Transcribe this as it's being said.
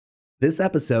This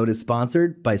episode is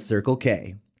sponsored by Circle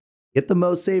K. Get the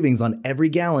most savings on every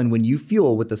gallon when you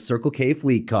fuel with the Circle K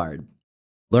Fleet Card.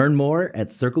 Learn more at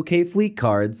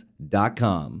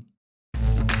CircleKFleetCards.com.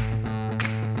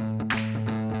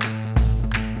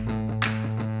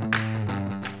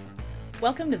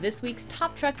 Welcome to this week's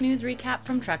Top Truck News Recap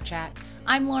from Truck Chat.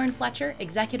 I'm Lauren Fletcher,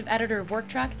 Executive Editor of Work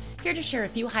Truck, here to share a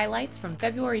few highlights from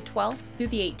February 12th through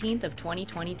the 18th of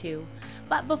 2022.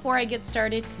 But before I get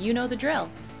started, you know the drill.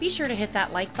 Be sure to hit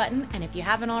that like button, and if you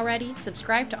haven't already,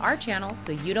 subscribe to our channel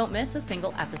so you don't miss a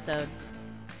single episode.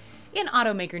 In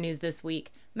automaker news this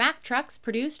week, Mack Trucks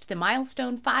produced the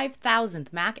milestone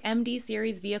 5,000th Mack MD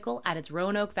Series vehicle at its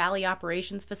Roanoke Valley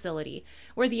Operations facility,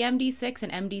 where the MD6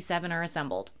 and MD7 are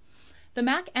assembled. The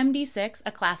Mack MD6,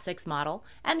 a Class 6 model,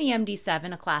 and the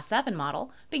MD7, a Class 7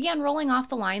 model, began rolling off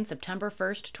the line September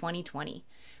 1st, 2020.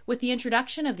 With the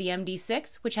introduction of the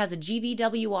MD6, which has a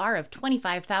GVWR of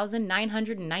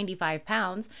 25,995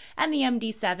 pounds, and the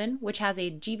MD7, which has a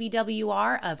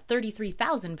GVWR of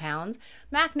 33,000 pounds,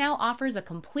 Mack now offers a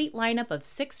complete lineup of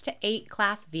 6 to 8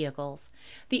 class vehicles.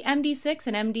 The MD6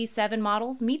 and MD7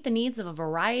 models meet the needs of a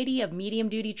variety of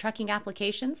medium-duty trucking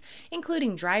applications,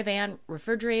 including dry van,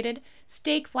 refrigerated,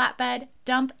 stake flatbed,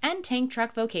 dump, and tank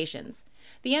truck vocations.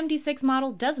 The MD6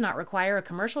 model does not require a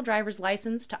commercial driver's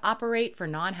license to operate for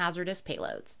non-hazardous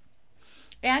payloads.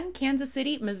 And Kansas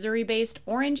City, Missouri-based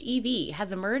Orange EV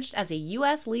has emerged as a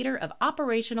U.S. leader of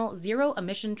operational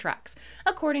zero-emission trucks,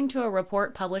 according to a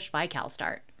report published by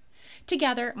CalSTART.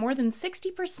 Together, more than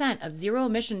 60% of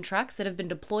zero-emission trucks that have been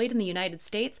deployed in the United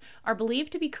States are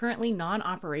believed to be currently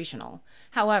non-operational.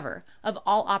 However, of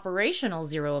all operational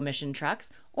zero-emission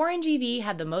trucks, Orange EV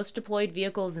had the most deployed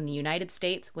vehicles in the United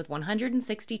States, with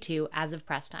 162 as of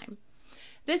press time.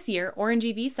 This year, Orange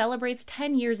EV celebrates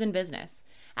 10 years in business.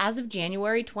 As of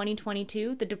January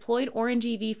 2022, the deployed Orange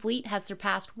EV fleet has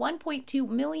surpassed 1.2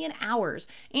 million hours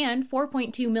and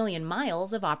 4.2 million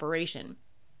miles of operation.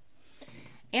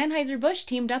 Anheuser-Busch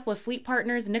teamed up with fleet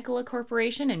partners Nikola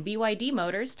Corporation and BYD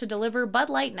Motors to deliver Bud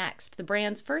Light Next, the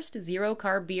brand's first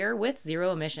zero-carb beer with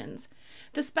zero emissions.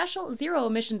 The special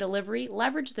zero-emission delivery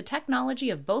leveraged the technology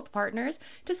of both partners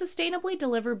to sustainably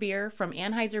deliver beer from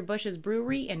Anheuser-Busch's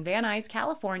brewery in Van Nuys,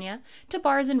 California, to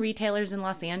bars and retailers in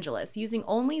Los Angeles using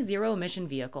only zero-emission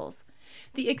vehicles.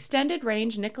 The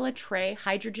extended-range Nikola Tre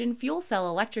hydrogen fuel cell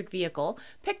electric vehicle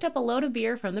picked up a load of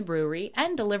beer from the brewery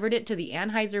and delivered it to the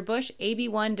Anheuser-Busch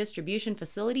AB1 distribution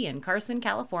facility in Carson,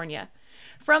 California.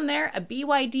 From there, a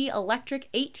BYD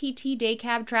electric 8TT day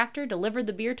cab tractor delivered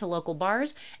the beer to local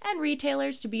bars and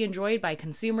retailers to be enjoyed by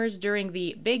consumers during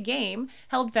the Big Game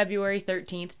held February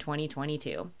 13th,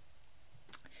 2022.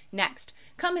 Next,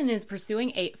 Cummins is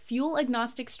pursuing a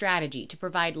fuel-agnostic strategy to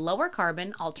provide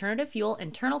lower-carbon, alternative fuel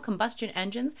internal combustion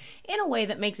engines in a way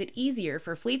that makes it easier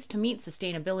for fleets to meet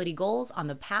sustainability goals on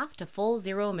the path to full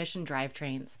zero-emission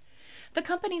drivetrains. The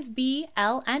company's B,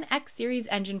 L, and X series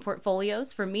engine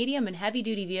portfolios for medium and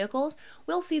heavy-duty vehicles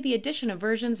will see the addition of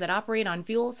versions that operate on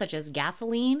fuels such as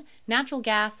gasoline, natural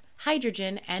gas,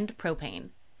 hydrogen, and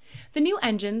propane. The new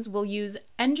engines will use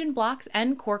engine blocks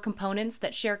and core components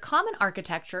that share common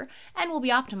architecture and will be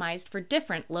optimized for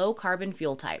different low-carbon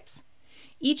fuel types.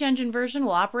 Each engine version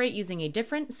will operate using a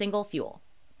different single fuel.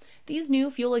 These new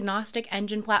fuel-agnostic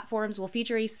engine platforms will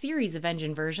feature a series of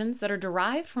engine versions that are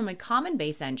derived from a common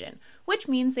base engine, which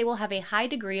means they will have a high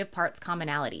degree of parts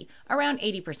commonality, around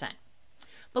 80%.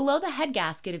 Below the head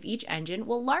gasket of each engine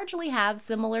will largely have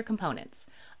similar components.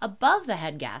 Above the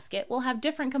head gasket will have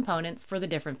different components for the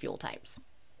different fuel types.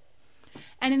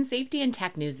 And in safety and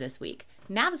tech news this week,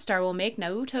 Navistar will make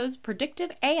Naoto's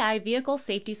predictive AI vehicle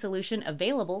safety solution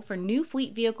available for new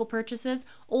fleet vehicle purchases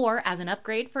or as an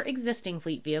upgrade for existing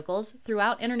fleet vehicles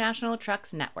throughout International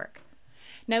Trucks network.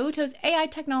 Naoto's AI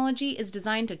technology is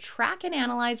designed to track and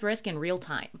analyze risk in real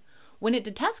time. When it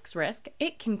detects risk,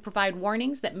 it can provide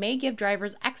warnings that may give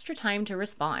drivers extra time to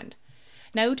respond.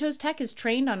 Naoto's tech is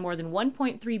trained on more than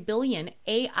 1.3 billion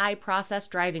AI-processed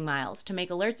driving miles to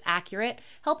make alerts accurate,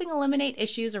 helping eliminate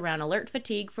issues around alert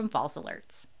fatigue from false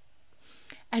alerts.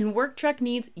 And Work Truck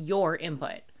needs your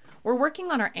input. We're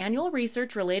working on our annual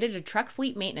research related to truck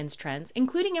fleet maintenance trends,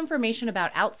 including information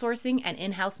about outsourcing and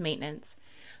in-house maintenance.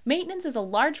 Maintenance is a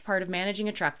large part of managing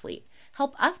a truck fleet.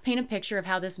 Help us paint a picture of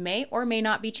how this may or may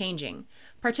not be changing.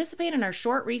 Participate in our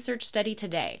short research study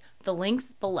today. The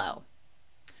link's below.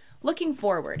 Looking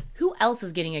forward, who else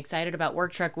is getting excited about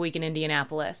Work Truck Week in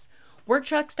Indianapolis? Work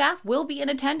Truck staff will be in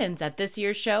attendance at this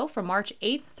year's show from March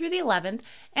 8th through the 11th,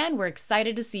 and we're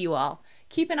excited to see you all.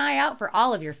 Keep an eye out for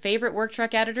all of your favorite work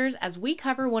truck editors as we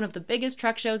cover one of the biggest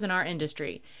truck shows in our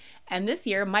industry. And this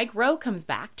year, Mike Rowe comes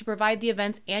back to provide the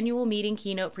event's annual meeting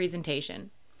keynote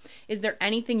presentation. Is there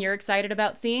anything you're excited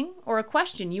about seeing, or a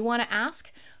question you want to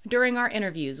ask during our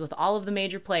interviews with all of the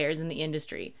major players in the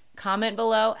industry? Comment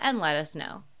below and let us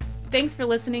know. Thanks for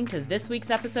listening to this week's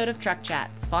episode of Truck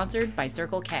Chat, sponsored by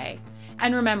Circle K.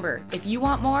 And remember, if you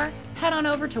want more, head on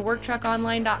over to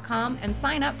worktruckonline.com and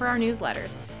sign up for our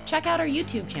newsletters. Check out our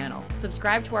YouTube channel,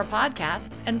 subscribe to our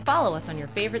podcasts, and follow us on your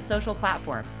favorite social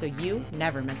platform so you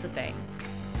never miss a thing.